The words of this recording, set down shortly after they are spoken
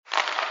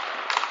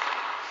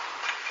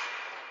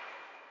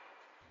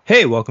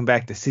Hey, welcome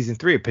back to Season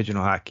 3 of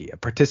Pigeonhole Hockey, a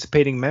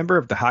participating member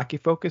of the Hockey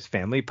Focus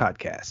family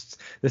podcasts.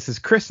 This is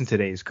Chris and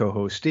today's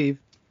co-host, Steve.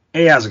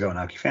 Hey, how's it going,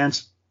 hockey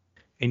fans?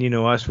 And you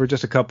know us, we're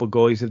just a couple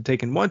goalies that have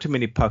taken one too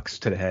many pucks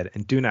to the head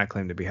and do not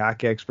claim to be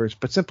hockey experts,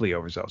 but simply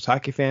overzealous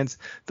hockey fans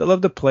that love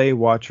to play,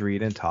 watch,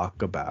 read, and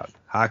talk about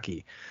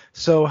hockey.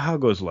 So how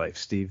goes life,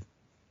 Steve?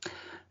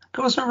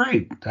 Goes all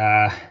right.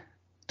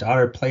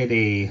 Daughter played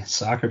a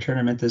soccer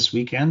tournament this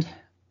weekend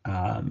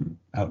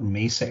out in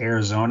Mesa,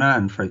 Arizona.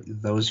 And for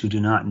those who do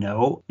not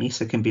know,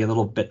 Mesa can be a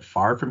little bit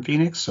far from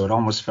Phoenix, so it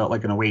almost felt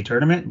like an away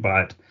tournament,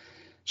 but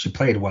she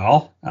played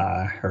well.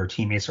 Her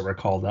teammates that were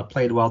called up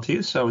played well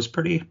too, so it was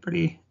pretty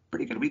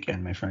good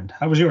weekend, my friend.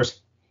 How was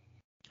yours?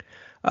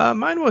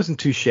 Mine wasn't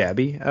too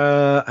shabby.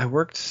 I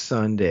worked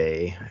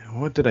Sunday.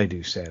 What did I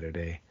do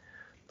Saturday?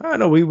 I don't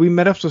know. We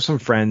met up with some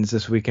friends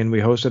this weekend. We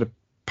hosted a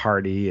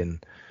party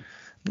and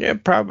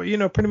probably,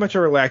 pretty much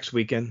a relaxed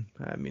weekend.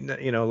 I mean,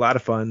 a lot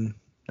of fun,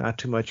 not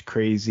too much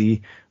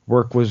crazy.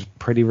 Work was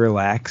pretty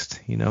relaxed,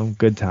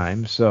 good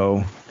time.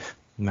 So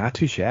not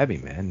too shabby,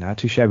 man. Not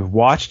too shabby.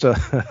 Watched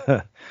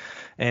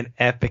an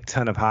epic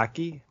ton of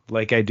hockey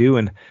like I do.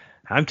 And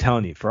I'm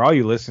telling you, for all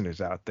you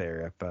listeners out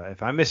there,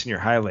 if I'm missing your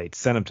highlights,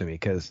 send them to me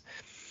because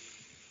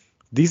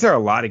these are a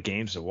lot of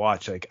games to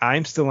watch. Like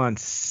I'm still on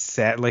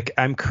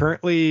I'm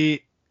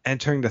currently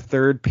entering the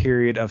third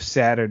period of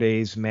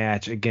Saturday's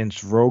match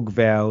against Rogue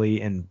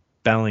Valley and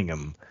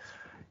Bellingham.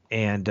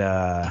 And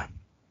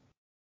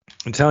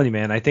I'm telling you,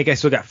 man, I think I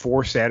still got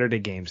 4 Saturday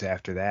games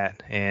after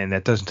that. And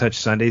that doesn't touch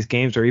Sunday's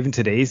games or even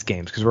today's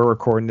games because we're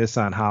recording this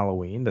on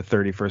Halloween, the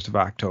 31st of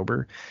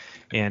October.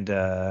 And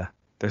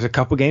there's a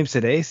couple games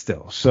today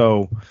still.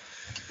 So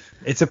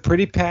it's a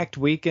pretty packed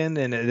weekend,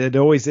 and it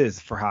always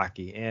is for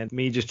hockey. And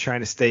me just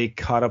trying to stay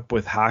caught up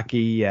with hockey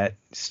yet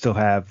still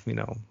have,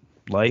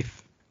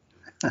 life.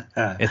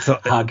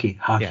 Hockey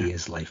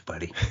is life,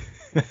 buddy.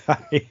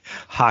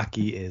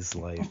 Hockey is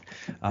life.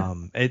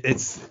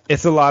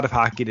 It's a lot of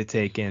hockey to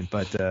take in,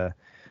 but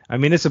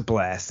it's a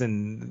blast.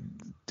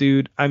 And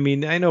dude, I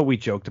know we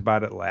joked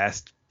about it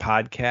last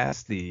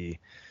podcast, the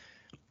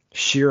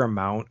sheer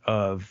amount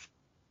of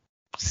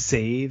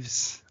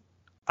saves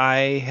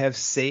I have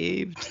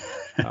saved.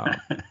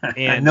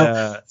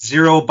 And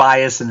zero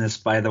bias in this,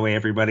 by the way,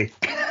 everybody.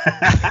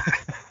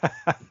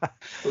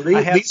 At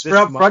least we're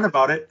upfront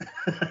about it.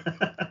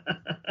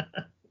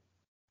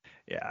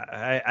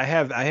 Yeah, I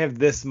have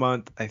this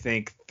month, I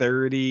think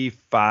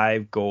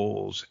 35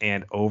 goals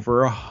and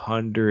over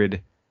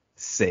 100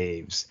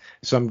 saves.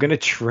 So I'm gonna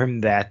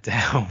trim that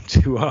down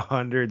to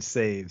 100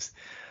 saves,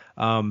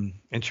 and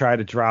try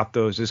to drop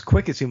those as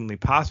quick as humanly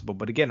possible.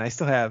 But again, I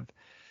still have,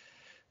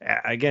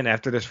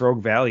 after this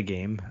Rogue Valley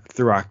game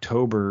through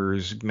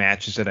October's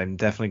matches that I'm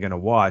definitely gonna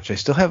watch, I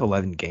still have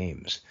 11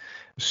 games.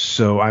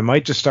 So I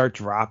might just start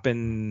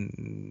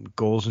dropping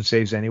goals and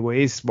saves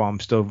anyways while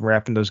I'm still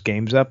wrapping those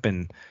games up.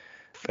 And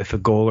if a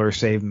goal or a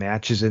save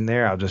matches in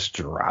there, I'll just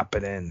drop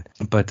it in.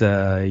 But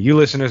you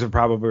listeners have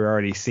probably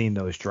already seen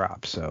those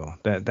drops. So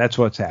that's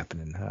what's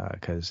happening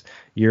because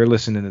you're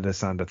listening to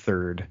this on the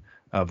 3rd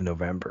of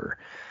November.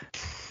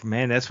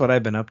 Man, that's what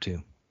I've been up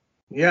to.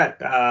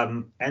 Yeah,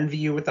 envy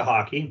you with the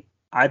hockey.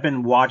 I've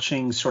been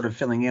watching, sort of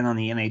filling in on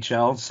the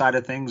NHL side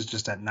of things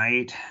just at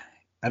night.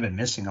 I've been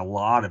missing a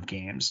lot of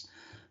games.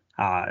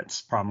 It's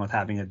a problem with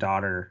having a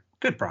daughter.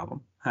 Good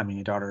problem.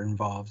 Having a daughter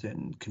involved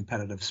in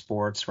competitive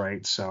sports,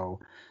 right? So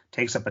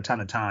takes up a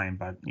ton of time.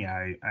 But yeah,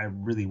 I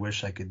really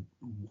wish I could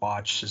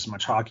watch as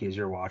much hockey as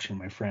you're watching,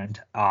 my friend.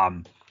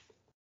 But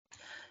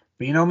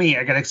you know me,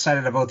 I get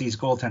excited about these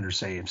goaltender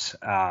saves.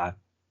 The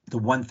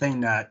one thing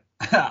that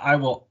I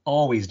will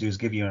always do is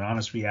give you an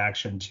honest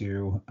reaction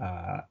to,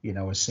 a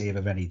save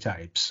of any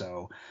type.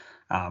 So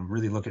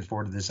really looking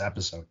forward to this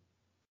episode.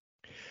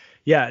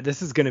 Yeah,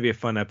 this is going to be a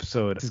fun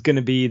episode. This is going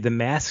to be the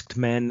masked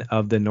men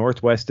of the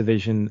Northwest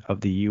Division of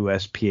the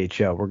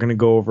USPHL. We're going to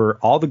go over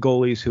all the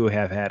goalies who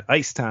have had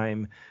ice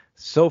time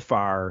so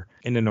far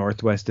in the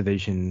Northwest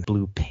Division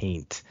blue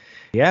paint.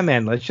 Yeah,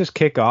 man, let's just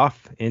kick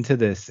off into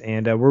this.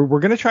 And we're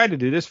going to try to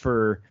do this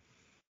for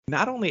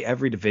not only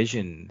every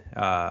division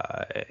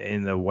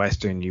in the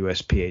Western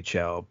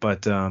USPHL,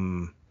 but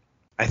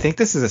I think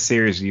this is a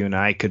series you and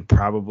I could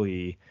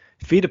probably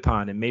feed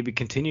upon and maybe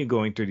continue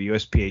going through the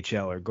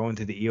USPHL or going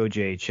to the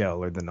EOJHL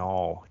or the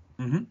NAL.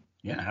 Mm-hmm.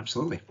 Yeah,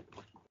 absolutely.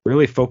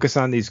 Really focus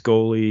on these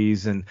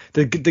goalies. And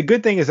the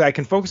good thing is I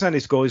can focus on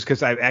these goalies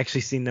because I've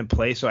actually seen them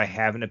play, so I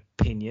have an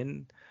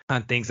opinion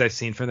on things I've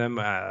seen from them.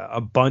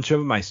 A bunch of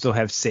them I still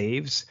have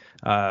saves.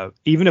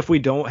 Even if we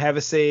don't have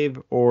a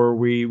save or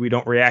we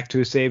don't react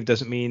to a save,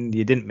 doesn't mean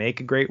you didn't make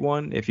a great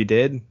one. If you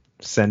did,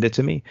 send it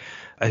to me.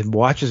 I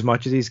watch as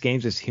much of these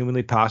games as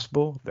humanly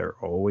possible. They're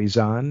always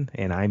on,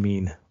 and I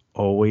mean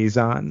always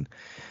on.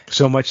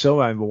 So much so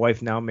my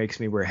wife now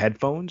makes me wear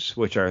headphones,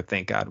 which are,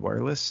 thank God,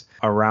 wireless,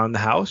 around the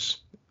house.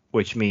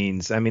 which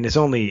means, I mean, it's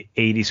only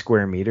 80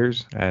 square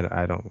meters.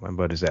 I don't,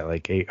 what is that,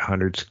 like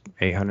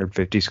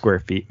 850 square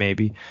feet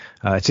maybe?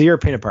 It's a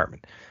European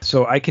apartment.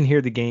 So I can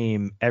hear the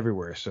game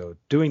everywhere. So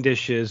doing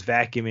dishes,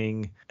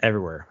 vacuuming,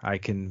 everywhere. I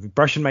can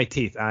brushing my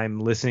teeth. I'm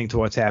listening to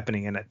what's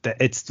happening. And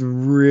it's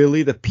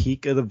really the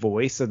peak of the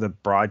voice of the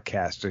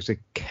broadcasters. It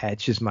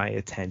catches my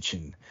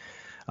attention.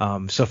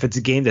 So if it's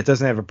a game that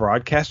doesn't have a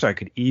broadcaster, I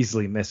could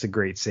easily miss a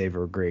great save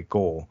or a great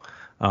goal.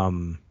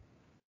 And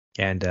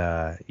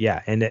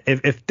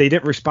if they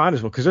didn't respond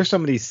as well, because there's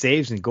some of these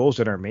saves and goals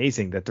that are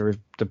amazing that the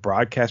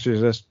broadcasters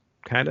just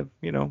kind of,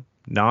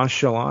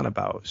 nonchalant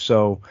about.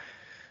 So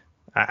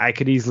I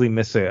could easily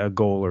miss a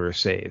goal or a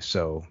save.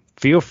 So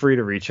feel free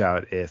to reach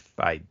out if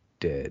I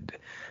did.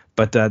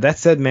 But that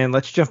said, man,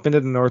 let's jump into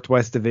the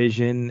Northwest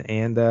Division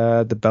and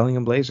the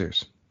Bellingham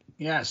Blazers.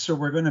 Yeah, so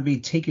we're going to be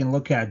taking a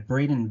look at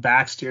Braden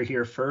Baxter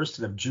here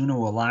first out of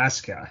Juneau,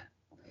 Alaska.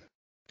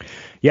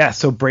 Yeah,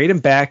 so Braden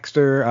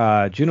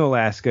Baxter, Juneau,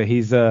 Alaska,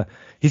 he's in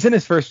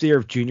his first year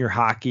of junior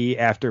hockey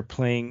after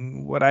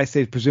playing what I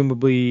say is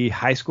presumably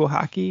high school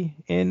hockey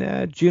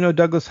in Juneau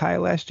Douglas High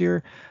last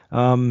year.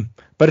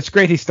 But it's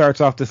great he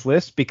starts off this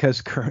list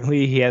because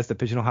currently he has the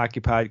Pigeonhole Hockey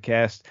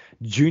Podcast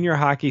Junior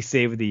Hockey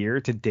Save of the Year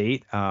to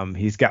date.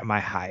 He's got my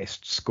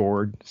highest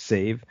scored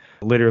save.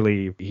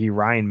 Literally,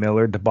 Ryan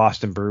Miller, the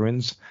Boston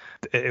Bruins.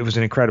 It was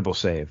an incredible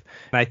save.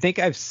 And I think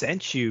I've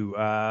sent you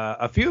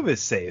a few of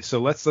his saves. So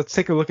let's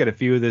take a look at a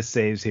few of his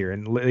saves here.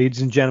 And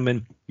ladies and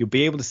gentlemen, you'll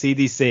be able to see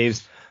these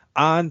saves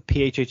on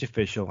PHH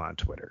Official on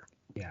Twitter.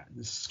 Yeah,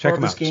 check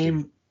them out.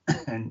 Game.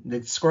 And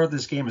the score of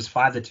this game is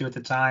 5-2 at the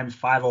time,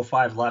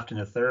 5:05 left in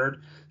the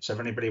third. So if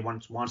anybody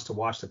wants to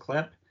watch the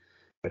clip,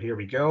 but here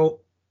we go.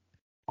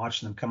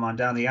 Watching them come on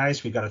down the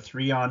ice. We got a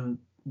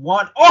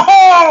 3-on-1.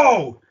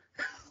 Oh!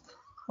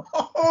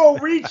 Oh,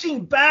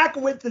 reaching back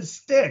with the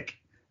stick.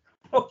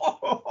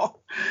 Oh,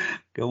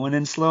 going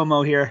in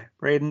slow-mo here,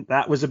 Braden.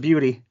 That was a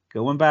beauty.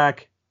 Going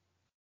back.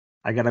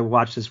 I got to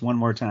watch this one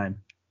more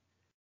time.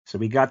 So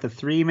we got the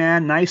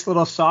 3-man. Nice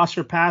little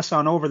saucer pass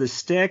on over the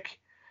stick.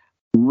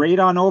 Right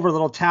on over,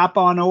 little tap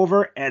on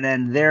over, and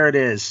then there it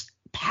is.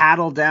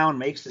 Paddle down,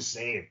 makes the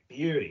save.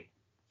 Beauty.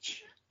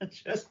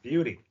 Just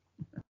beauty.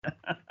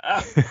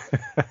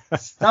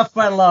 Stuff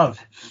I love.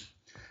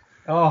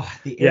 Oh,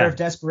 the air of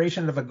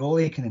desperation of a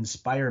goalie can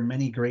inspire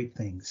many great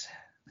things.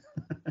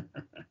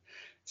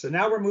 So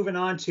now we're moving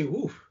on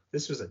to,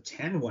 this was a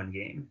 10-1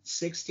 game.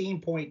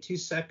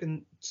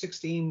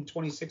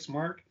 16.26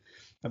 mark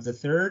of the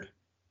third.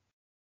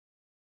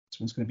 This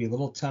one's going to be a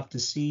little tough to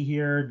see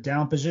here.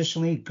 Down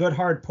positionally, good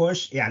hard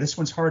push. Yeah, this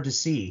one's hard to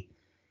see.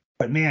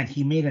 But, man,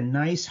 he made a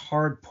nice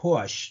hard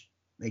push.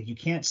 Like, you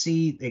can't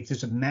see. Like,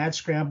 there's a mad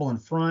scramble in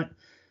front.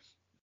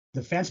 The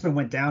fenceman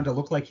went down to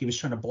look like he was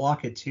trying to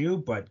block it too,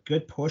 but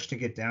good push to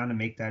get down and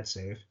make that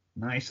save.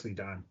 Nicely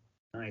done.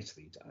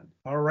 Nicely done.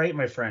 All right,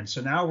 my friends. So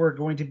now we're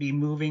going to be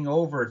moving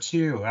over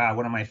to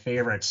one of my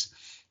favorites.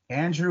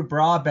 Andrew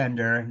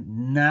Brabender,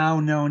 now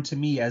known to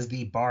me as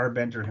the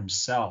Barbender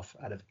himself,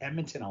 out of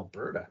Edmonton,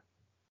 Alberta.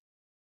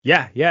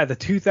 Yeah, the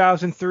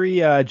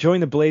 2003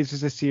 joined the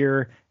Blazers this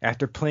year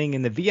after playing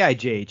in the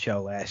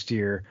VIJHL last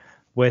year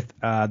with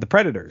the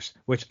Predators,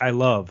 which I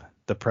love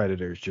the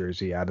Predators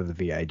jersey out of the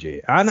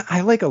VIJ.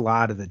 I like a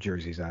lot of the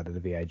jerseys out of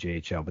the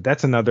VIJHL, but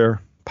that's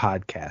another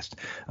podcast.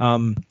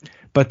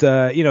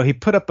 He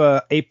put up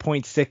a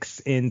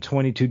 8.6 in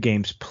 22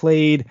 games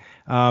played,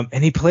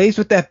 and he plays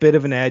with that bit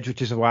of an edge,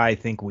 which is why I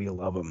think we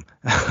love him.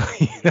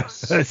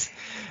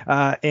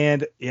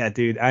 And yeah,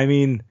 dude, I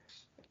mean,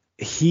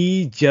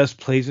 he just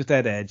plays with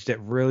that edge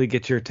that really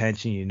gets your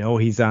attention. You know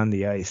he's on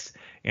the ice,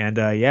 and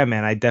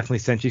man, I definitely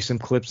sent you some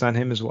clips on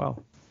him as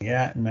well.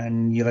 Yeah,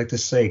 and you like to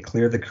say,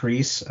 clear the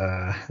crease.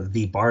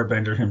 The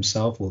Barbender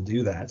himself will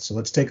do that. So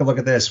let's take a look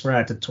at this. We're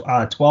at the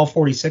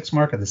 12:46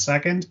 mark of the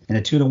second in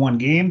a 2-1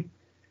 game.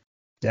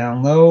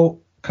 Down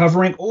low,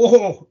 covering.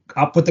 Oh,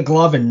 up with the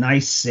glove and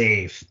nice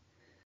save.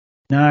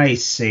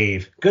 Nice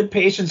save. Good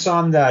patience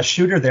on the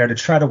shooter there to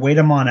try to wait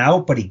him on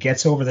out, but he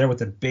gets over there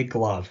with a big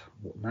glove.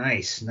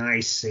 Nice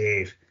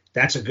save.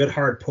 That's a good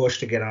hard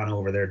push to get on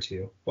over there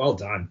too. Well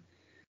done.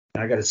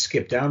 I got to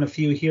skip down a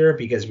few here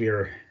because we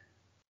are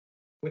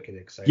wicked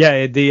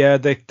excited. Yeah,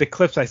 the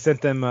clips I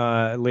sent them,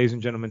 ladies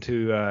and gentlemen,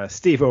 to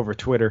Steve over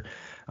Twitter,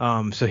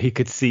 so he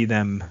could see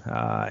them.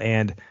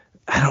 And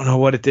I don't know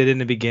what it did in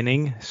the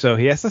beginning, so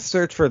he has to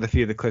search for the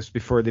few of the clips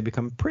before they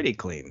become pretty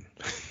clean.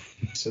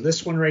 So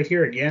this one right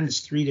here again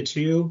is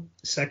 3-2,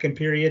 second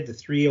period, the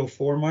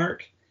 3:04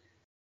 mark.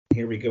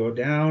 Here we go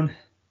down.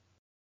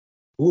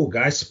 Ooh,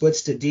 guy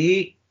splits to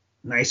D.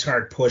 Nice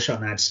hard push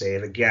on that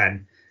save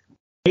again.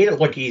 Made it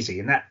look easy,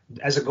 and that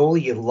as a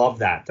goalie you love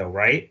that though,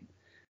 right?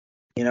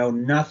 You know,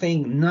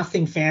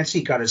 nothing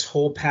fancy. Got his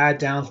whole pad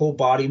down, whole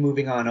body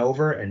moving on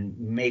over, and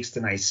makes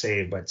the nice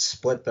save. But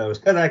split those.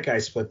 That guy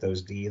split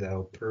those D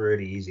though,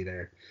 pretty easy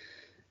there.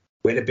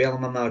 Way to bail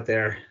him out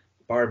there,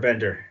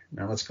 Barbender.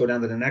 Now let's go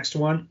down to the next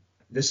one.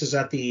 This is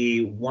at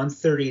the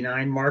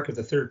 1:39 mark of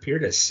the third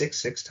period, a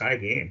 6-6 tie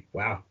game.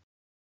 Wow.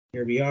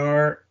 Here we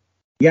are.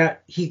 Yeah,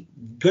 he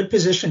good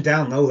position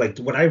down low. Like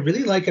what I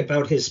really like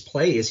about his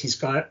play is he's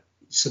got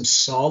some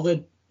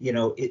solid,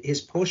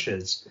 his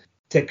pushes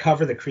to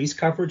cover the crease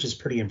coverage is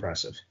pretty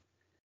impressive.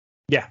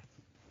 Yeah.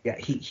 Yeah,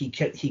 he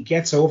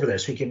gets over there,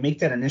 so he can make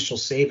that initial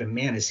save, and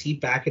man, is he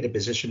back into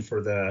position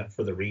for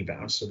the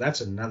rebound. So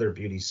that's another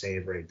beauty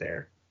save right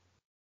there.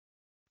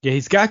 Yeah,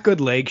 he's got good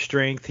leg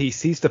strength. He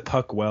sees the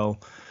puck well.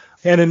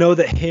 And I know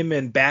that him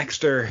and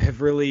Baxter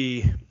have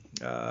really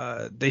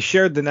they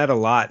shared the net a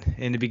lot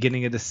in the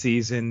beginning of the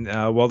season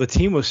while the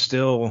team was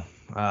still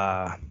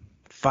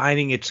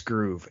finding its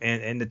groove.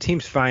 And the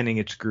team's finding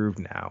its groove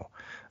now.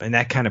 And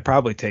that kind of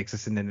probably takes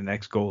us into the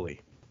next goalie.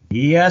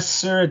 Yes,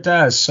 sir, it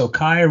does. So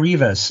Kai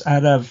Rivas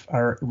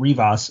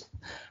Rivas,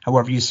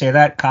 however you say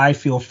that. Kai,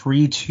 feel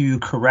free to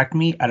correct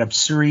me, out of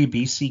Surrey,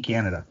 BC,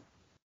 Canada.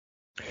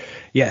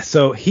 Yeah,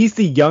 so he's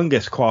the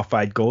youngest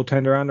qualified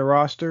goaltender on the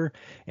roster.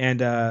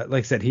 And like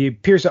I said, he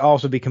appears to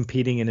also be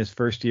competing in his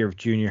first year of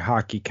junior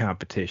hockey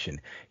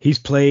competition. He's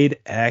played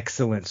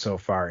excellent so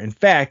far. In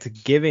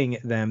fact, giving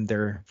them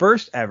their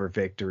first ever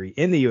victory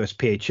in the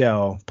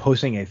USPHL,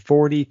 posting a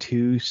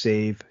 42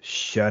 save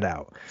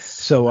shutout.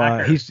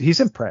 So he's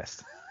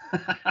impressed.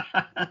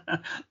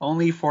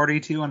 Only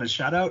 42 on a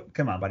shutout?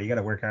 Come on, buddy. You got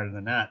to work harder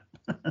than that.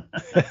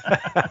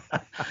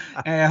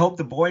 And I hope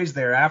the boys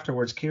there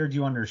afterwards carried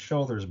you on their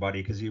shoulders,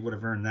 buddy, because you would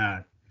have earned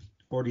that.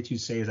 42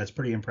 saves. That's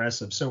pretty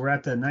impressive. So we're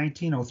at the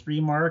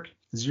 19:03 mark,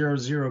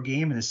 0-0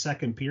 game in the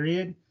second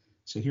period.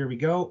 So here we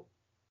go.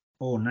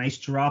 Oh, nice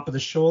drop of the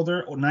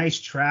shoulder. Oh, nice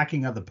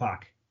tracking of the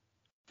puck.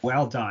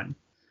 Well done.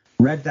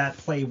 Read that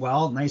play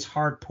well. Nice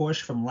hard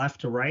push from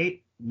left to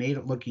right. Made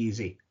it look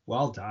easy.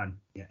 Well done.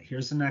 Yeah,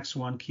 here's the next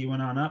one,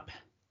 queuing on up.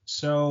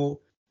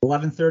 So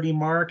 11:30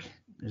 mark.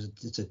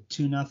 It's a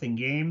 2-0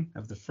 game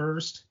of the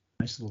first.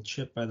 Nice little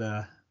chip by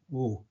the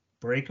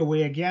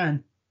breakaway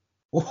again.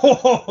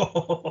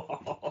 Oh,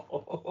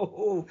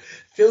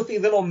 filthy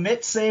little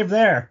mitt save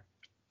there.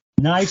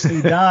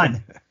 Nicely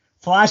done.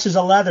 Flashes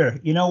of leather.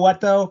 You know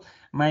what, though?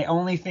 My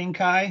only thing,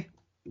 Kai,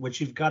 what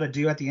you've got to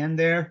do at the end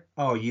there,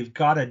 you've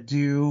got to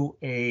do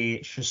a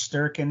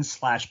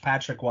Shesterkin /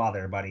 Patrick Waugh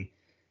there, buddy.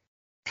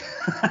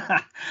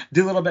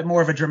 Do a little bit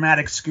more of a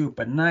dramatic scoop,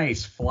 but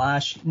nice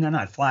flash. No,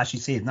 not flashy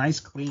save. Nice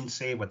clean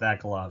save with that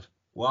glove.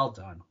 Well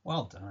done.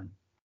 Well done.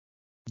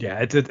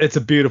 Yeah, it's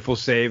a beautiful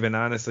save, and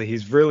honestly,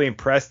 he's really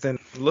impressed, and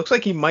it looks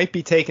like he might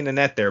be taking the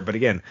net there. But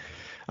again,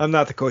 I'm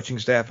not the coaching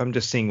staff. I'm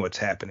just seeing what's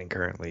happening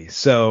currently.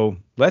 So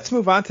let's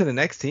move on to the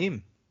next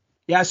team.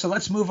 Yeah, so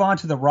let's move on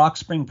to the Rock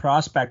Spring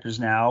Prospectors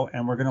now,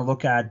 and we're going to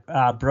look at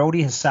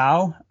Brody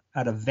Hassau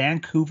out of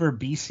Vancouver,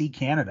 BC,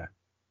 Canada.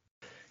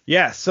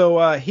 Yeah,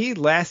 so he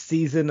last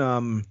season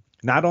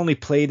not only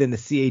played in the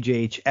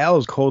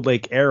CHL's Cold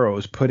Lake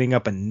Arrows, putting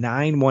up a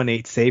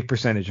 .918 save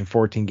percentage in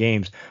 14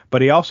 games,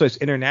 but he also has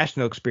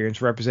international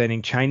experience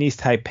representing Chinese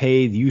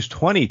Taipei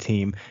U20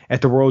 team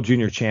at the World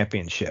Junior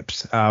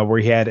Championships, where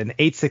he had an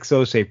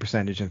 .860 save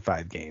percentage in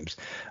 5 games.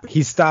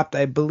 He's stopped,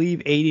 I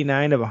believe,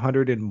 89 of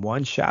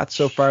 101 shots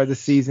so far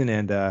this season,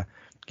 and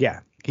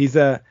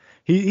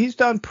he's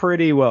done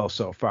pretty well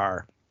so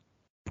far.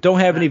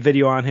 Don't have any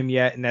video on him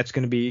yet, and that's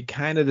going to be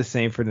kind of the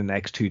same for the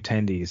next two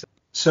tendies.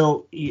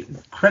 So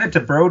credit to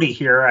Brody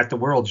here at the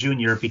World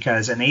Junior,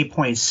 because an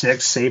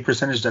 8.6 save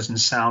percentage doesn't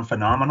sound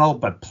phenomenal,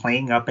 but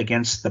playing up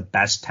against the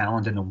best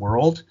talent in the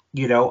world,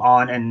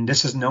 and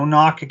this is no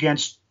knock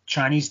against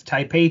Chinese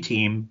Taipei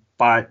team,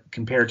 but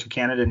compared to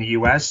Canada and the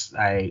US,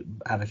 I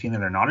have a feeling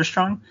they're not as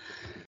strong.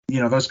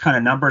 Those kind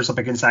of numbers up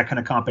against that kind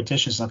of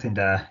competition is nothing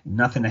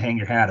to hang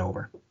your hat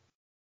over.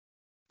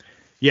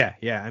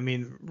 Yeah. I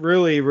mean,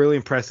 really, really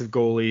impressive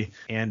goalie,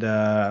 and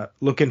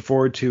looking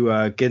forward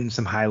to getting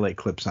some highlight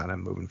clips on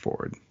him moving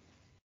forward.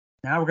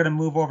 Now we're going to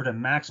move over to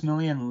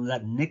Maximilian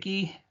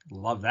Lednicki.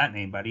 Love that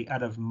name, buddy.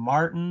 Out of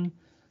Martin,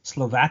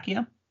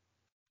 Slovakia.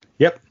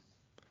 Yep.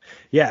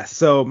 Yeah,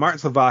 so Martin,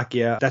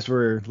 Slovakia, that's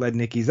where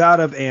Lednicki's out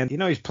of, and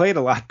he's played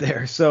a lot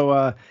there.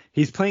 So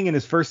he's playing in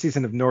his first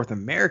season of North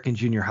American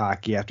junior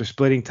hockey after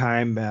splitting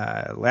time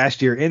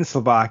last year in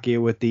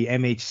Slovakia with the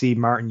MHC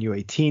Martin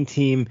U18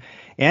 team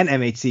and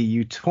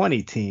MHC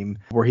U20 team,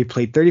 where he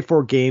played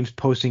 34 games,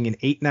 posting an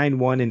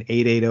 .891 and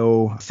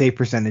 .880 save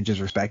percentages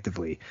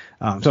respectively.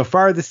 So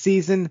far this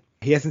season,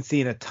 he hasn't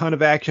seen a ton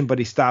of action, but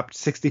he stopped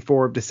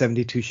 64 of the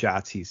 72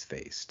 shots he's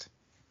faced.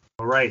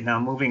 All right, now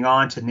moving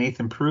on to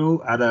Nathan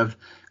Prue out of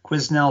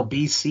Quesnel,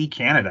 BC,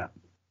 Canada.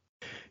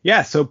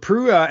 Yeah, so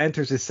Prue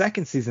enters his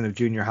second season of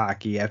junior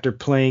hockey after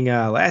playing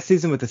last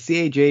season with the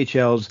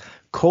CHL's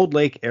Cold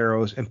Lake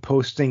Arrows and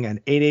posting an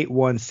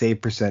 .881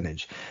 save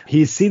percentage.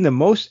 He's seen the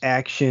most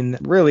action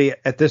really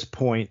at this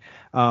point.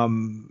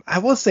 I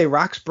will say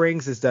Rock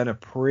Springs has done a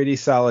pretty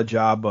solid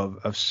job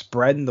of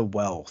spreading the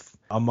wealth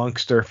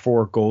amongst their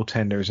 4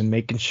 goaltenders and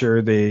making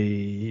sure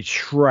they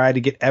try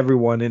to get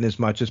everyone in as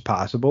much as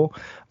possible.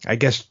 I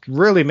guess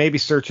really maybe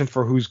searching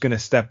for who's going to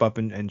step up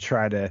and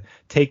try to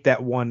take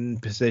that one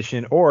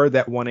position or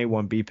that 1A,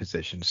 1B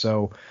position.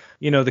 So,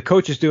 the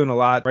coach is doing a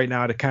lot right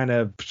now to kind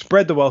of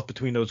spread the wealth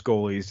between those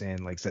goalies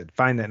and, like I said,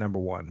 find that number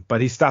one.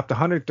 But he stopped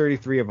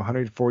 133 of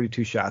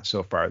 142 shots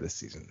so far this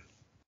season.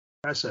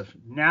 Impressive.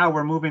 Now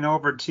we're moving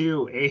over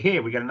to, hey,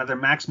 we got another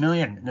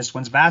Maximilian. And this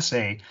one's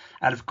Vase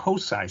out of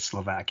Kosai,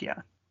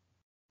 Slovakia.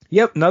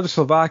 Yep, another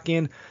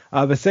Slovakian.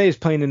 Vasey is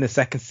playing in the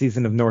second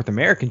season of North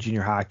American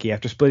junior hockey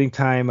after splitting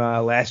time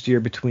last year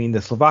between the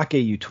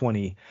Slovakia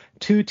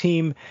U22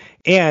 team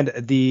and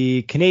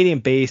the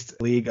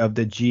Canadian-based league of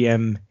the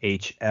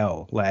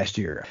GMHL last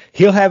year.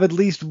 He'll have at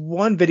least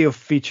one video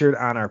featured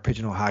on our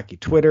Pigeonhole Hockey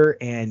Twitter,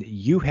 and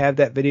you have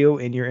that video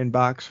in your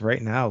inbox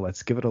right now.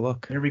 Let's give it a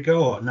look. Here we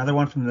go. Another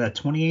one from the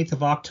 28th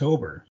of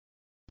October.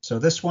 So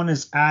this one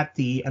is at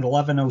the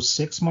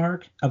 11:06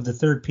 mark of the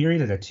third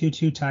period at a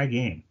 2-2 tie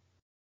game.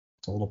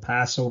 It's a little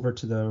pass over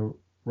to the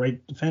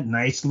right defense.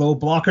 Nice low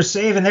blocker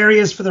save, and there he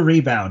is for the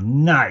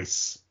rebound.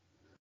 Nice.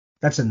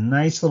 That's a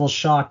nice little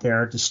shot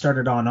there to start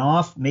it on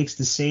off. Makes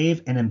the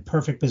save, and in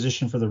perfect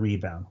position for the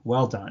rebound.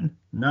 Well done.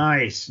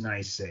 Nice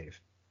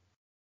save.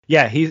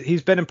 Yeah,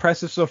 he's been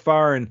impressive so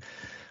far, and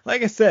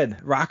like I said,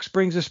 Rock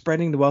Springs is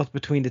spreading the wealth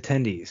between the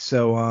attendees.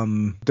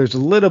 So there's a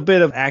little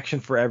bit of action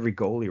for every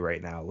goalie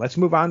right now. Let's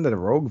move on to the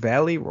Rogue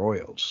Valley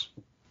Royals.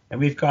 And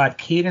we've got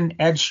Caden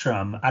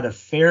Edstrom out of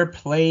Fair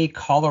Play,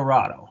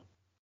 Colorado.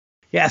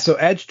 Yeah, so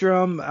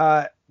Edstrom,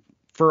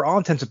 for all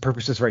intents and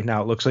purposes right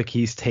now, it looks like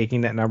he's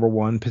taking that number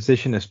one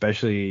position,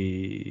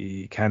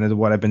 especially kind of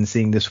what I've been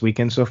seeing this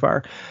weekend so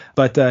far.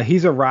 But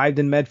he's arrived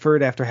in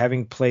Medford after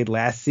having played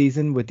last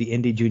season with the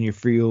Indy Junior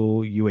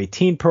Fuel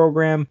U18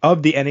 program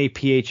of the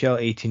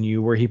NAPHL 18U,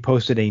 where he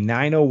posted a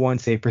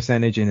 .901 save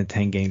percentage in the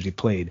 10 games he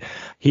played.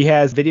 He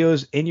has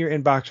videos in your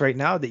inbox right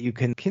now that you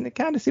can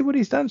kind of see what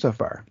he's done so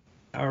far.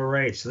 All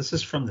right, so this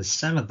is from the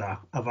 7th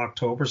of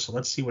October, so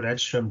let's see what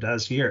Edstrom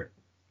does here.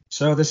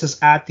 So this is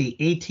at the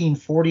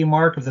 18:40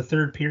 mark of the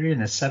third period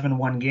in a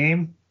 7-1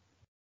 game.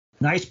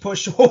 Nice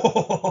push.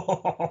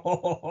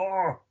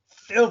 Oh,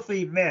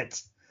 filthy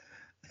mitt.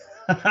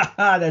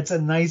 That's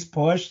a nice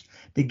push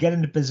to get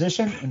into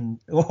position. And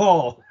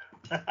low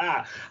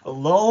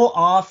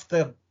off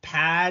the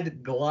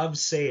pad glove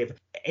save.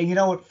 And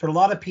for a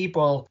lot of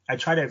people, I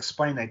try to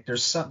explain that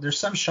there's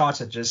some shots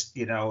that just,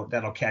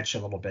 that'll catch you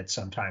a little bit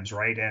sometimes,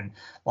 right? And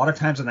a lot of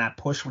times on that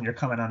push when you're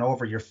coming on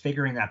over, you're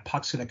figuring that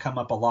puck's going to come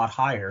up a lot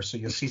higher. So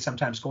you'll see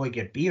sometimes goalie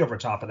get beat over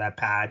top of that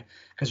pad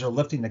because they're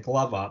lifting the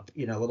glove up,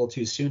 a little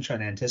too soon trying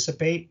to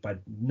anticipate. But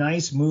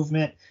nice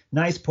movement,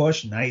 nice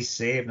push, nice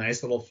save,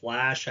 nice little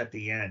flash at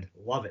the end.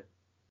 Love it.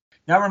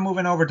 Now we're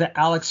moving over to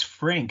Alex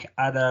Frink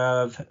out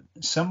of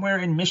somewhere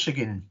in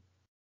Michigan.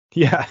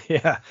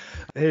 Yeah.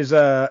 His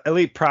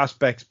elite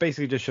prospects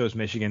basically just shows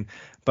Michigan,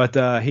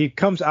 but he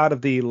comes out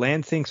of the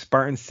Lansing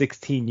Spartan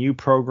 16U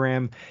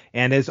program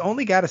and has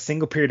only got a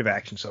single period of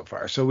action so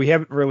far. So we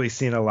haven't really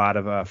seen a lot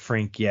of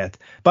Frink yet,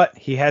 but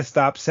he has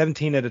stopped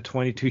 17 out of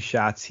 22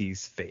 shots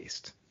he's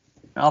faced.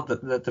 Well,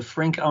 the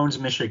Frink owns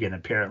Michigan,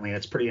 apparently.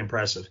 That's pretty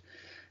impressive.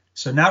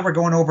 So now we're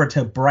going over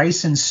to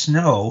Bryson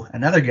Snow,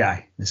 another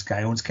guy. This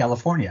guy owns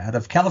California, out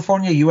of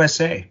California,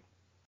 USA.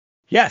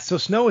 Yeah, so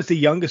Snow is the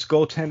youngest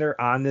goaltender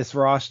on this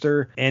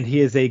roster, and he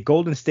is a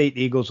Golden State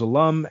Eagles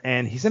alum,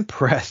 and he's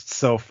impressed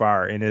so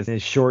far in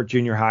his short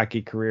junior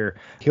hockey career.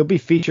 He'll be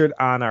featured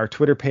on our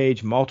Twitter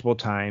page multiple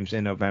times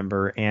in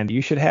November, and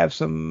you should have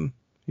some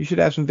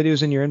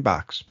videos in your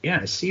inbox. Yeah,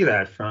 I see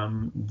that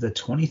from the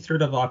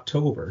 23rd of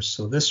October.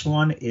 So this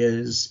one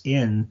is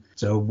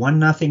it's a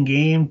 1-0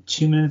 game,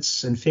 2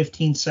 minutes and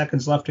 15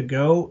 seconds left to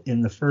go in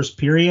the first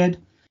period.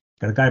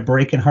 Got a guy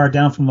breaking hard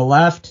down from the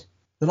left.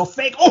 Little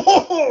fake.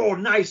 Oh,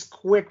 nice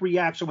quick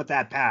reaction with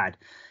that pad.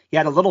 He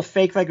had a little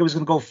fake like it was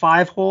going to go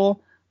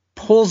 5-hole.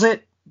 Pulls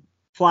it,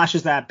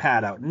 flashes that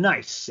pad out.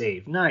 Nice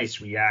save. Nice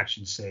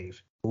reaction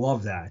save.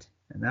 Love that.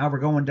 And now we're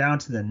going down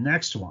to the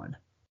next one.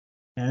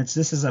 And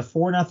this is a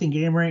 4-0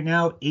 game right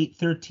now.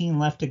 8:13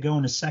 left to go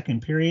in the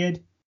second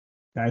period.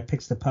 Guy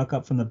picks the puck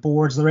up from the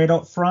boards right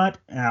out front.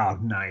 Oh,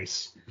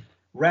 nice.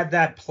 Read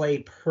that play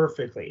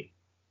perfectly.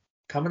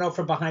 Coming out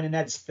from behind the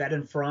net, it's fed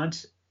in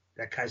front.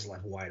 That guy's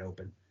left wide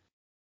open.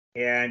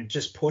 And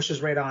just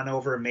pushes right on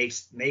over and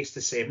makes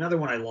the save. Another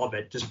one, I love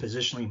it. Just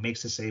positionally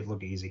makes the save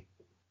look easy.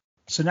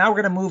 So now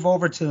we're going to move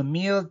over to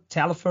Emil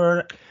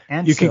Taillefer.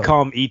 You can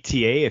call him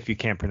ETA if you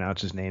can't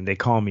pronounce his name. They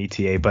call him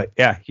ETA, but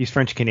yeah, he's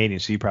French-Canadian,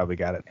 so you probably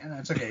got it. And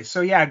that's okay.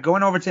 So yeah,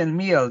 going over to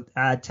Emil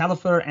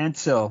Taillefer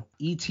Ansel,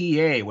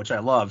 ETA, which I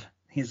love.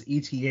 His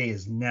ETA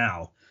is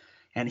now.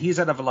 And he's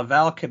out of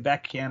Laval,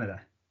 Quebec,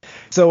 Canada.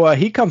 So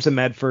he comes to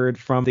Medford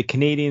from the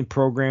Canadian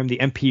program, the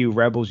MPU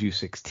Rebels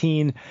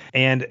U16.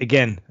 And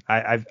again,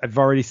 I've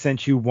already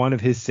sent you one of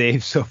his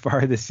saves so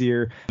far this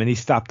year. And he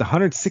stopped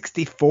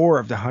 164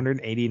 of the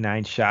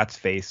 189 shots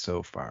faced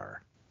so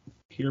far.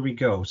 Here we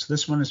go. So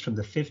this one is from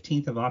the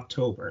 15th of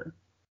October.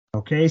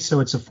 Okay,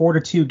 so it's a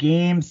 4-2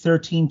 game,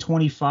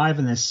 13:25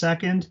 in the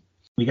second.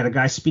 We got a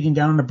guy speeding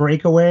down on a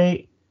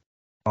breakaway.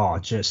 Oh,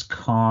 just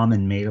calm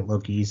and made it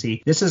look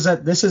easy. This is a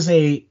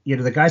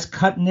the guy's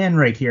cutting in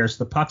right here,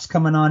 so the puck's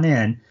coming on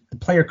in. The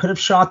player could have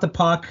shot the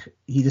puck.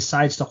 He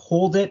decides to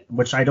hold it,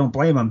 which I don't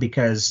blame him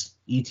because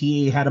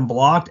ETA had him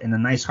blocked, and a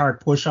nice hard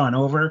push on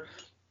over,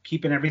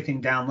 keeping everything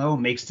down low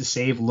makes the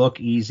save look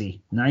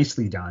easy.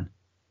 Nicely done.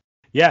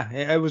 Yeah,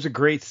 it was a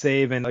great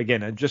save. And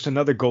again, just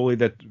another goalie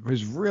that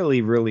was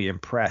really, really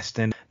impressed.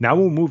 And now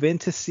we'll move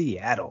into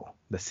Seattle,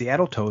 the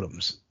Seattle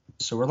Totems.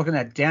 So we're looking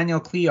at Daniel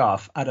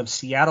Kleoff out of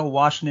Seattle,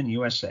 Washington,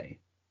 USA.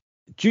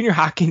 Junior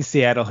hockey in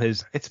Seattle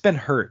it's been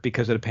hurt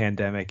because of the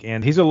pandemic,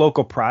 and he's a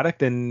local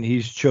product, and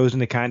he's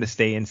chosen to kind of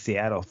stay in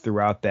Seattle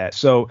throughout that.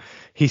 So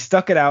he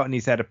stuck it out, and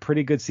he's had a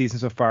pretty good season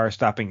so far,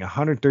 stopping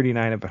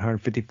 139 of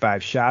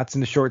 155 shots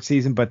in the short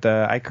season, but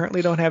I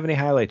currently don't have any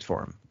highlights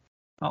for him.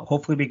 Well,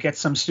 hopefully we get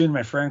some soon,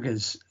 my friend,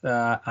 because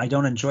I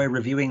don't enjoy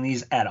reviewing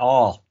these at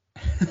all.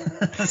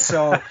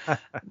 So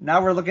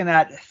now we're looking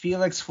at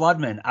Felix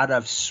Fludman out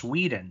of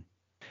Sweden.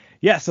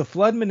 Yeah, so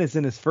Fludman is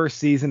in his first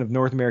season of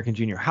North American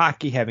Junior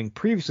Hockey, having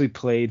previously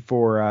played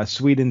for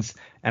Sweden's,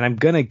 and I'm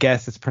going to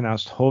guess it's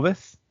pronounced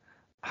Hovis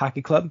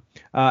Hockey Club.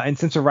 And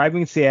since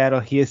arriving in Seattle,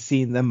 he has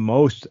seen the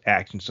most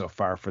action so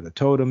far for the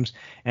Totems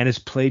and has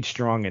played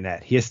strong in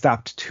net. He has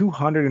stopped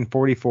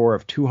 244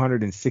 of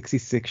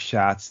 266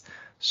 shots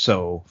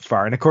so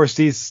far. And, of course,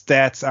 these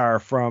stats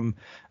are from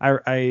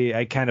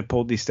I kind of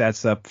pulled these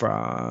stats up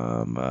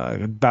from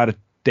about a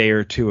day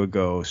or two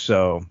ago,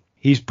 so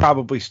he's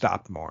probably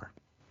stopped more.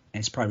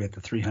 He's probably at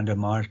the 300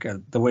 mark,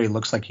 the way it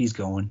looks like he's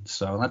going.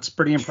 So that's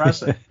pretty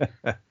impressive.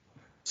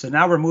 So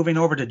now we're moving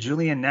over to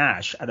Julian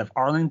Nash out of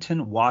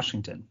Arlington,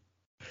 Washington.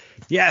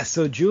 Yeah,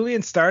 so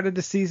Julian started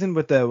the season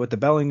with the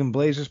Bellingham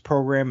Blazers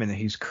program, and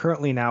he's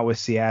currently now with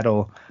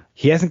Seattle.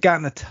 He hasn't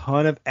gotten a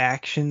ton of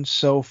action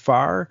so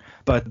far,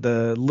 but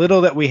the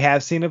little that we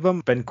have seen of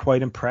him, been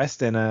quite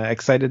impressed and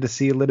excited to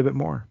see a little bit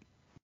more.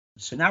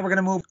 So now we're going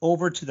to move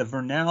over to the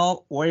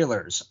Vernell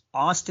Oilers,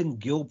 Austin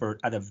Gilbert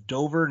out of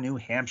Dover, New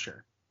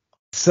Hampshire.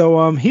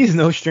 So he's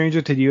no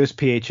stranger to the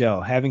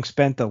USPHL, having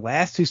spent the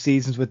last two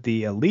seasons with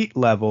the elite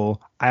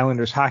level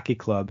Islanders Hockey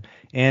Club,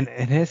 and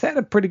has had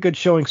a pretty good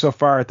showing so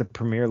far at the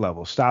premier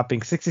level,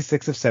 stopping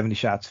 66 of 70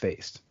 shots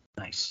faced.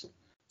 Nice.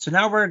 So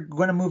now we're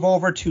going to move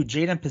over to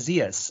Jaden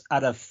Pazias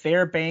out of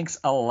Fairbanks,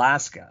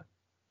 Alaska.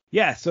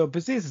 Yeah, so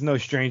Pazias is no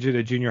stranger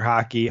to junior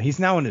hockey. He's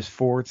now in his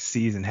fourth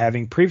season,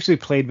 having previously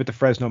played with the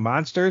Fresno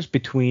Monsters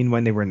between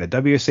when they were in the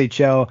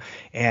WSHL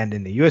and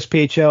in the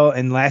USPHL,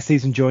 and last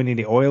season joining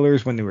the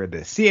Oilers when they were the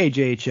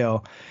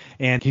CAJHL,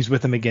 and he's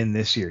with them again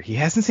this year. He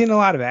hasn't seen a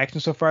lot of action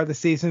so far this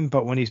season,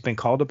 but when he's been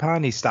called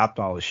upon, he's stopped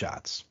all his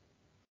shots.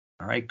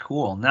 All right,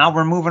 cool. Now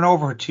we're moving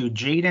over to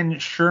Jaden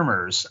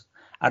Schermers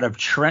out of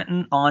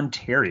Trenton,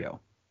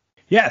 Ontario.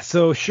 Yeah,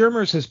 so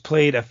Schermers has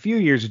played a few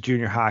years of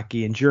junior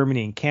hockey in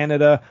Germany and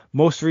Canada,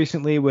 most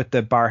recently with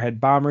the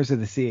Barhead Bombers of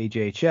the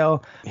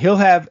CAJHL. He'll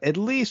have at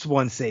least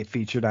one save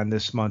featured on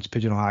this month's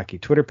Pigeonhole Hockey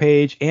Twitter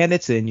page, and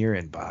it's in your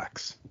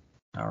inbox.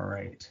 All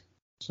right.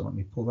 So let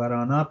me pull that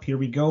on up. Here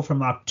we go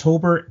from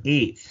October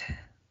 8th.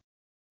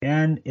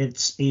 And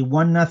it's a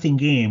 1-0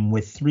 game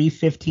with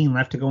 3:15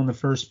 left to go in the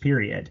first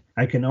period.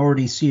 I can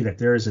already see that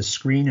there is a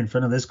screen in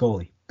front of this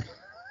goalie.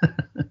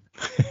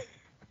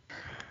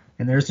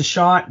 And there's the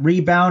shot,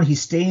 rebound.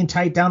 He's staying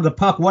tight down to the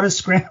puck. What a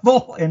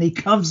scramble. And he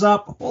comes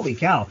up. Holy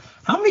cow.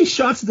 How many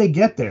shots did they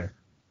get there?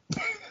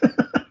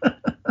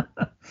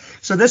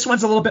 So this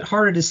one's a little bit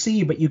harder to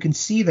see, but you can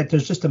see that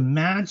there's just a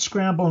mad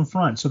scramble in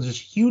front. So there's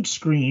a huge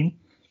screen.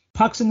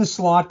 Puck's in the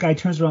slot. Guy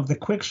turns around with a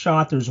quick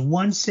shot. There's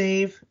one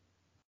save.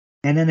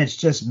 And then it's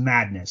just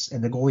madness.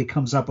 And the goalie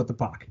comes up with the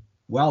puck.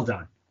 Well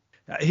done.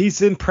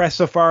 He's impressed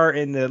so far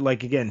in the,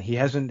 again, he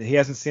hasn't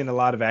seen a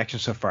lot of action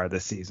so far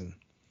this season.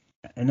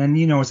 And then,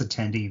 as a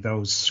Tendy,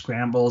 those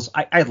scrambles,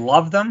 I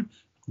love them,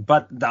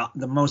 but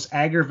the most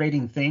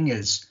aggravating thing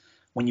is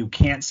when you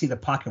can't see the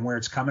puck and where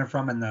it's coming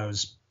from in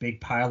those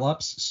big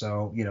pileups.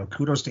 So,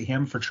 kudos to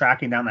him for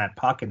tracking down that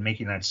puck and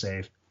making that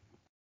save.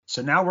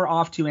 So now we're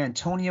off to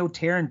Antonio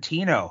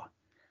Tarantino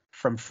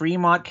from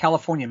Fremont,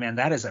 California. Man,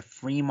 that is a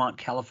Fremont,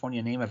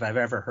 California name if I've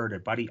ever heard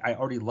it, buddy. I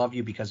already love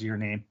you because of your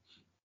name.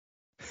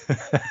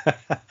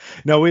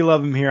 No, we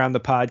love him here on the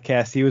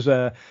podcast.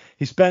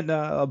 He spent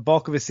a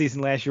bulk of his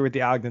season last year with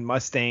the Ogden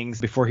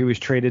Mustangs before he was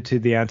traded to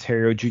the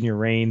Ontario Junior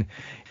Reign.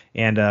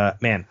 And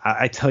man,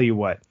 I tell you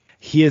what,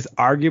 he is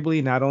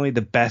arguably not only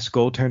the best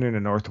goaltender in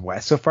the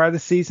Northwest so far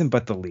this season,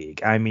 but the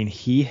league. I mean,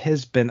 he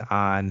has been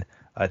on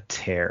a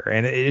tear,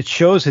 and it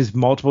shows his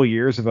multiple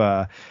years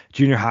of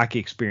junior hockey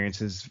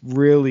experience is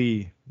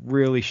really,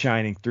 really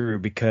shining through,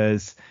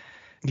 because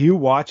you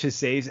watch his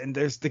saves, and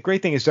the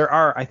great thing is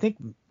I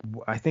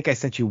think I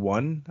sent you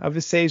one of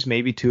his saves,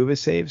 maybe two of his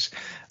saves.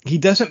 He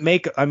doesn't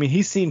make,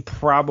 he's seen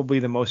probably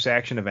the most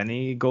action of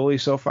any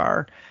goalie so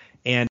far.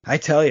 And I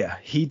tell you,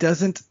 he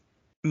doesn't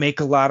make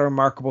a lot of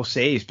remarkable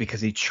saves because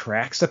he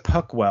tracks the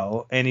puck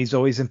well and he's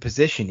always in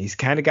position. He's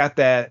kind of got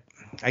that,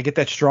 I get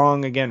that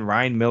strong, again,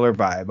 Ryan Miller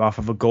vibe off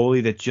of a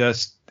goalie that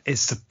just is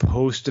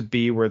supposed to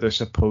be where they're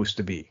supposed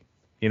to be.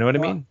 You know what I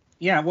mean?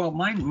 Yeah, well,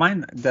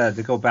 mine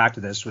to go back to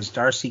this was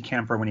Darcy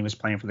Kemper when he was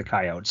playing for the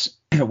Coyotes,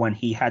 when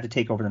he had to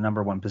take over the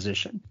number one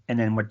position. And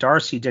then what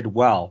Darcy did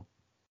well,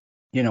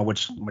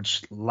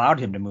 which allowed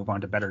him to move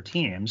on to better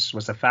teams,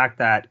 was the fact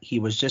that he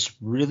was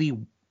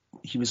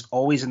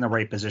always in the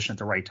right position at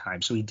the right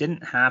time. So he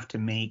didn't have to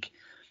make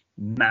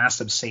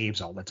massive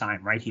saves all the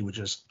time, right? He would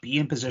just be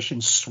in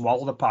position,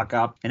 swallow the puck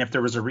up, and if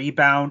there was a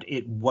rebound,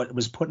 it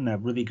was put in a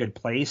really good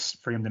place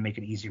for him to make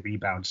an easy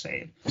rebound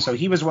save. So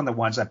he was one of the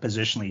ones that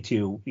positionally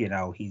too,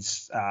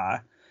 he's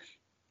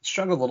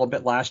struggled a little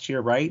bit last year,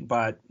 right?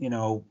 But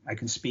I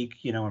can speak,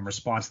 in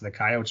response to the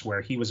Coyotes,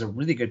 where he was a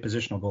really good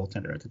positional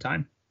goaltender at the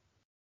time.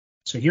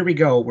 So here we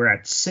go. We're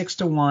at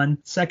 6-1,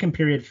 second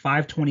period,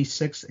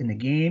 5:26 in the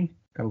game.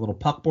 Got a little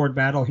puckboard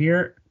battle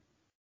here.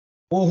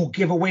 Oh,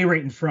 giveaway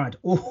right in front.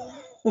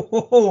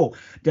 Oh,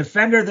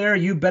 defender there.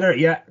 You better.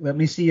 Yeah, let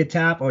me see you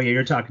tap. Oh, yeah,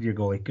 you're talking to your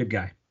goalie. Good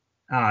guy.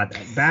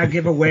 Bad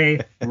giveaway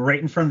right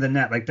in front of the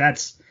net. Like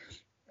that's,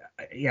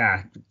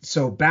 yeah.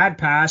 So bad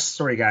pass.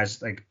 Sorry,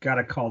 guys. Like, got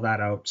to call that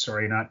out.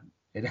 Sorry,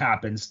 it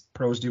happens.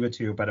 Pros do it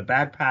too. But a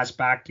bad pass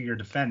back to your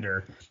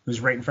defender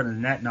who's right in front of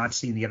the net, not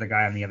seeing the other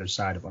guy on the other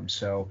side of him.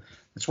 So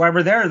that's why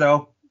we're there,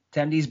 though.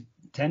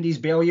 Tendies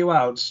bail you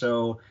out.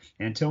 So,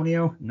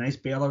 Antonio, nice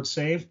bailout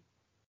save.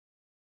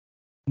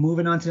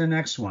 Moving on to the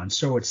next one.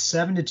 So it's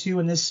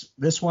 7-2 in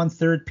this one,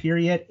 third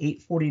period,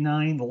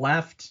 8:49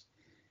 left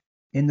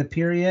in the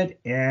period,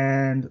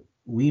 and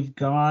we've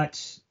got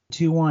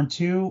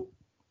 2-on-2.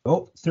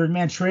 Oh, third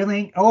man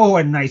trailing. Oh,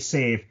 a nice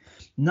save.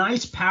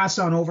 Nice pass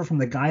on over from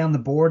the guy on the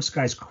board. This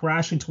guy's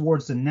crashing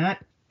towards the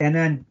net, and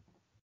then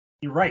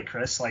you're right,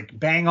 Chris. Like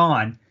bang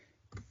on,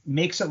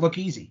 makes it look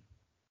easy.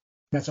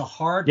 That's a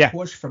hard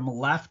push from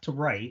left to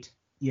right,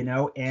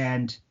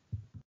 and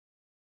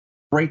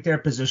right there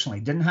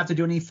positionally. Didn't have to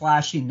do any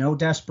flashy, no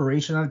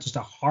desperation on it, just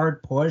a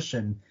hard push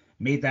and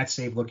made that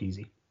save look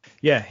easy.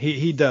 Yeah,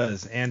 he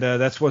does. And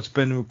that's what's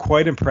been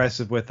quite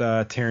impressive with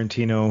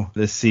Tarantino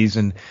this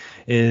season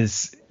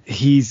is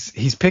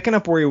he's picking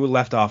up where he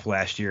left off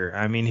last year.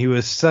 I mean, he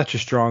was such a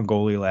strong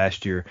goalie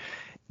last year.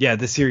 Yeah,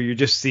 this year you're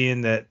just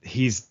seeing that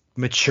he's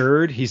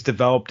matured. He's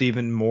developed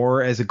even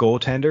more as a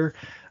goaltender.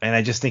 And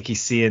I just think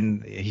he's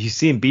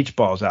seeing beach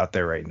balls out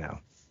there right now.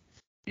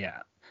 Yeah.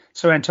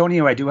 So,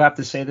 Antonio, I do have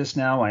to say this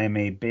now. I am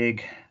a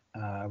big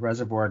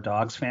Reservoir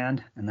Dogs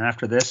fan. And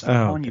after this,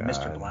 I'm calling you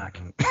Mr. Black.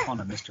 I'm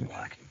calling him Mr.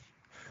 Black.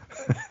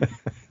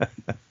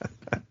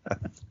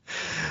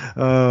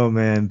 Oh,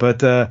 man.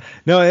 But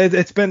no,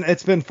 it's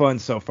been fun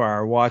so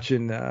far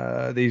watching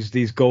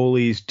these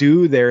goalies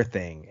do their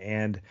thing.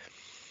 And,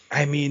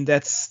 I mean,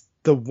 that's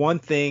the one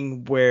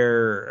thing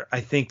where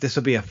I think this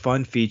will be a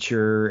fun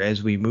feature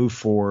as we move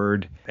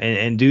forward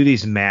and do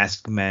these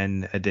masked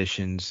men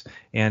editions.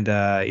 And,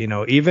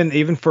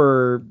 even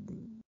for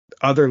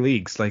other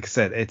leagues, like I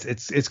said,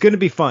 it's going to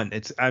be fun.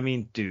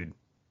 Dude,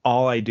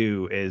 all I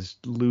do is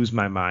lose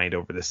my mind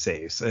over the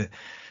saves.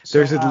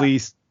 There's at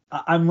least.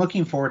 I'm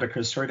looking forward to,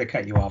 Chris, sorry to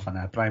cut you off on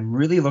that, but I'm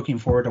really looking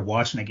forward to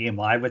watching a game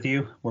live with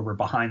you where we're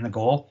behind the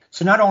goal.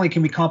 So not only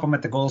can we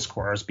compliment the goal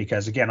scorers,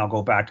 because, again, I'll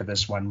go back to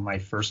this one, my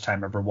first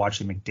time ever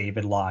watching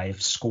McDavid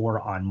live score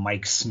on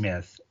Mike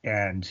Smith.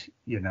 And,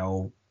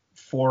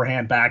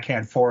 forehand,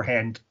 backhand,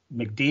 forehand,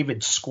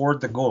 McDavid scored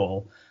the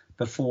goal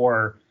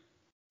before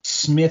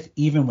Smith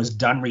even was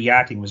done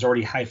reacting, was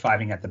already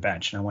high-fiving at the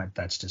bench. And I went,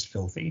 that's just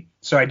filthy.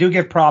 So I do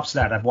give props to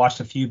that. I've watched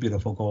a few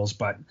beautiful goals,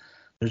 but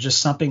there's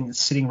just something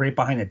sitting right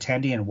behind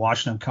Attendee and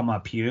watching him come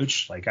up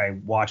huge. Like I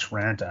watched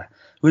Ranta,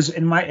 who's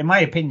in my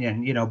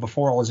opinion,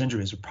 before all his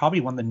injuries,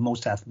 probably one of the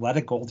most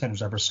athletic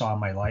goaltenders I ever saw in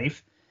my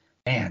life.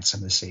 And some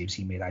of the saves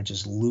he made, I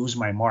just lose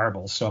my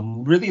marbles. So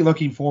I'm really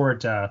looking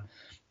forward to,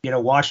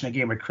 watching a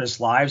game with Chris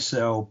live,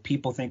 so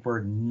people think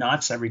we're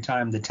nuts every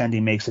time the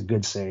Attendee makes a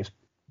good save.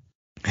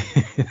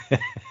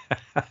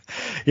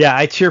 Yeah,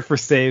 I cheer for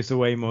saves the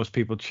way most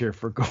people cheer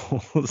for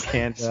goals,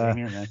 and Same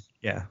here, man.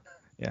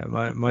 Yeah,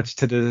 much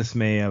to the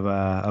dismay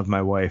of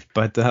my wife.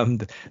 But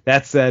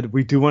that said,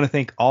 we do want to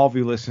thank all of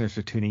you listeners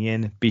for tuning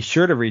in. Be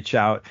sure to reach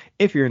out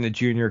if you're in the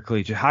junior or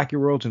collegiate hockey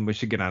world and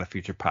wish to get on a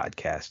future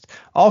podcast.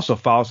 Also,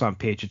 follow us on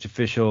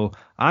USPHL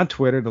on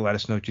Twitter to let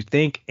us know what you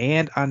think,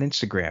 and on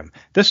Instagram.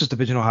 This is the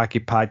Pigeonhole Hockey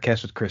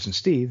Podcast with Chris and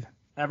Steve.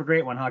 Have a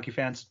great one, hockey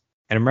fans.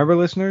 And remember,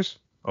 listeners,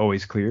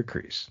 always clear your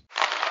crease.